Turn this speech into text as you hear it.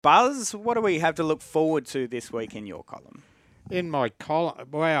Buzz, what do we have to look forward to this week in your column? In my column,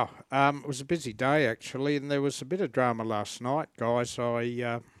 wow, it was a busy day actually, and there was a bit of drama last night, guys.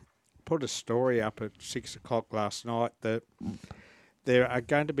 I put a story up at 6 o'clock last night that there are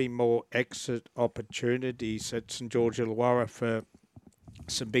going to be more exit opportunities at St George Illawarra for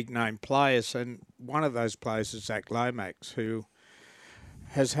some big name players, and one of those players is Zach Lomax, who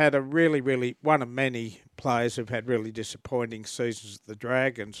has had a really, one of many players who've had really disappointing seasons at the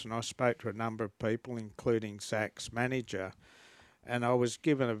Dragons, and I spoke to a number of people, including Zach's manager, and I was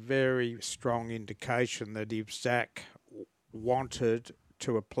given a very strong indication that if Zach wanted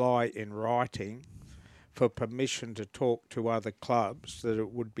to apply in writing for permission to talk to other clubs, that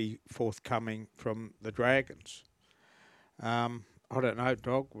it would be forthcoming from the Dragons. I don't know,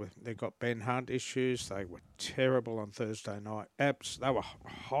 Dog. They got Ben Hunt issues. They were terrible on Thursday night. They were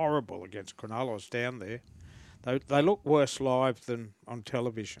horrible against Cronulla. I was down there. They look worse live than on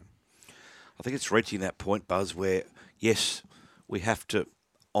television. I think it's reaching that point, Buzz, where, yes, we have to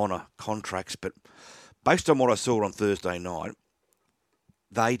honour contracts, but based on what I saw on Thursday night,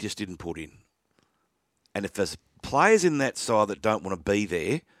 they just didn't put in. And if there's players in that side that don't want to be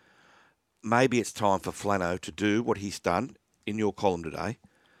there, maybe it's time for Flano to do what he's done in your column today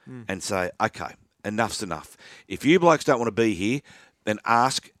and say, okay, enough's enough. If you blokes don't want to be here, then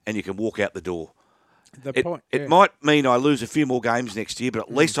ask and you can walk out the door. It might mean I lose a few more games next year, but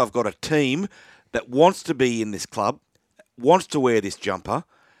at least I've got a team that wants to be in this club, wants to wear this jumper,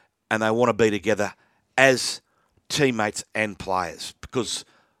 and they want to be together as teammates and players, because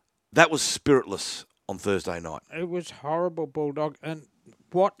that was spiritless on Thursday night. It was horrible, Bulldog. And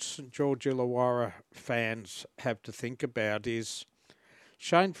what St George Illawarra fans have to think about is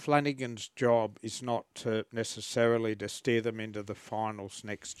Shane Flanagan's job is not necessarily to steer them into the finals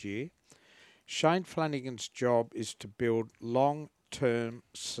next year. Shane Flanagan's job is to build long-term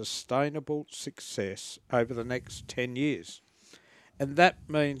sustainable success over the next 10 years. And that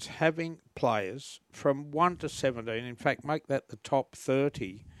means having players from 1 to 17, in fact, make that the top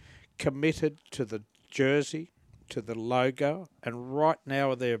 30, committed to the jersey, to the logo, and right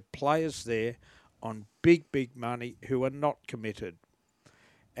now there are players there on big money who are not committed.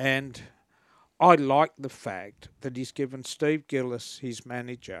 And I like the fact that he's given Steve Gillis, his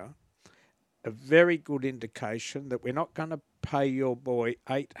manager, a very good indication that we're not going to pay your boy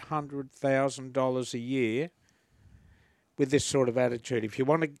 $800,000 a year with this sort of attitude. If you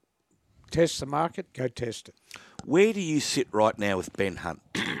want to test the market, go test it. Where do you sit right now with Ben Hunt,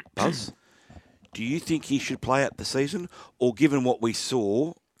 Buzz? Do you think he should play out the season? Or given what we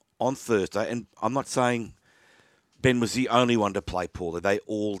saw on Thursday, and I'm not saying Ben was the only one to play poorly, they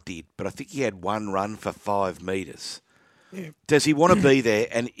all did, but I think he had one run for 5 metres. Yeah. Does he want to be there?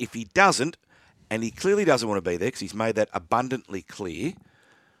 And if he doesn't, and he clearly doesn't want to be there because he's made that abundantly clear,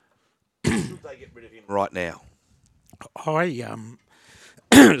 should they get rid of him right now?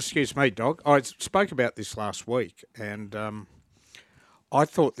 Excuse me, Dog. I spoke about this last week, and I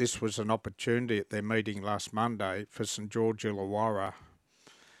thought this was an opportunity at their meeting last Monday for St George Illawarra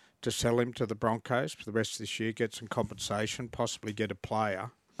to sell him to the Broncos for the rest of this year, get some compensation, possibly get a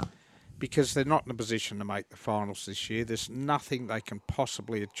player, because they're not in a position to make the finals this year. There's nothing they can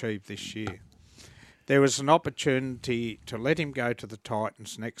possibly achieve this year. There was an opportunity to let him go to the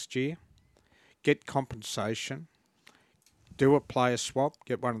Titans next year, get compensation, do a player swap,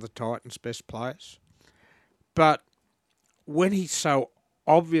 get one of the Titans' best players. But when he so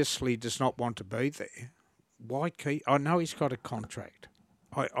obviously does not want to be there, why keep? I know he's got a contract.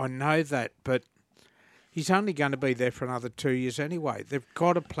 I know that, but he's only going to be there for another 2 years anyway. They've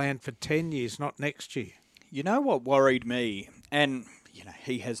got a plan for 10 years, not next year. You know what worried me? And, you know,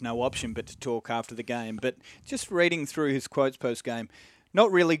 he has no option but to talk after the game. But just reading through his quotes post-game, not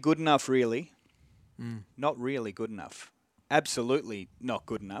really good enough, really. Not really good enough. Absolutely not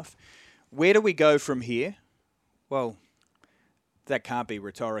good enough. Where do we go from here? Well, that can't be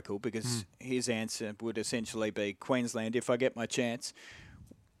rhetorical because his answer would essentially be Queensland if I get my chance.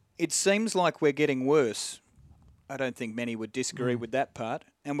 It seems like we're getting worse. I don't think many would disagree with that part.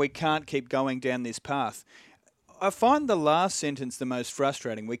 And we can't keep going down this path. I find the last sentence the most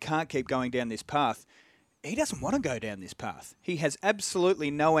frustrating. We can't keep going down this path. He doesn't want to go down this path. He has absolutely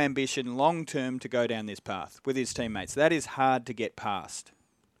no ambition long-term to go down this path with his teammates. That is hard to get past.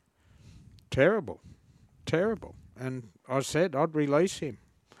 Terrible. And I said I'd release him.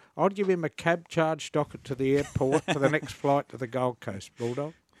 I'd give him a cab charge docket to the airport for the next flight to the Gold Coast,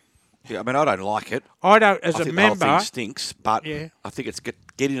 Bulldog. Yeah, I mean, I don't like it. I don't, as I a think member. the whole thing stinks, but yeah. I think it's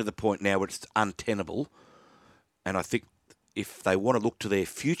getting to the point now where it's untenable. And I think if they want to look to their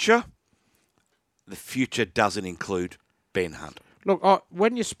future, the future doesn't include Ben Hunt. Look,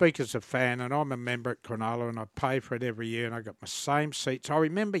 when you speak as a fan, and I'm a member at Cronulla and I pay for it every year and I got my same seats. I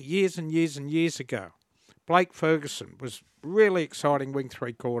remember years and years and years ago, Blake Ferguson was really exciting wing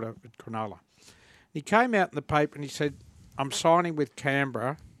three-quarter at Cronulla. He came out in the paper and he said, I'm signing with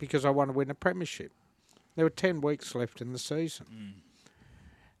Canberra because I want to win a premiership. There were 10 weeks left in the season.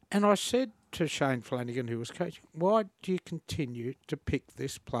 And I said to Shane Flanagan, who was coaching, why do you continue to pick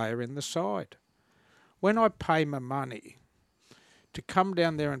this player in the side? When I pay my money to come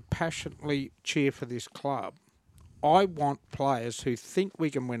down there and passionately cheer for this club, I want players who think we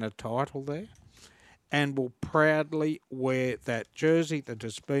can win a title there and will proudly wear that jersey that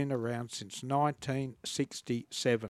has been around since 1967.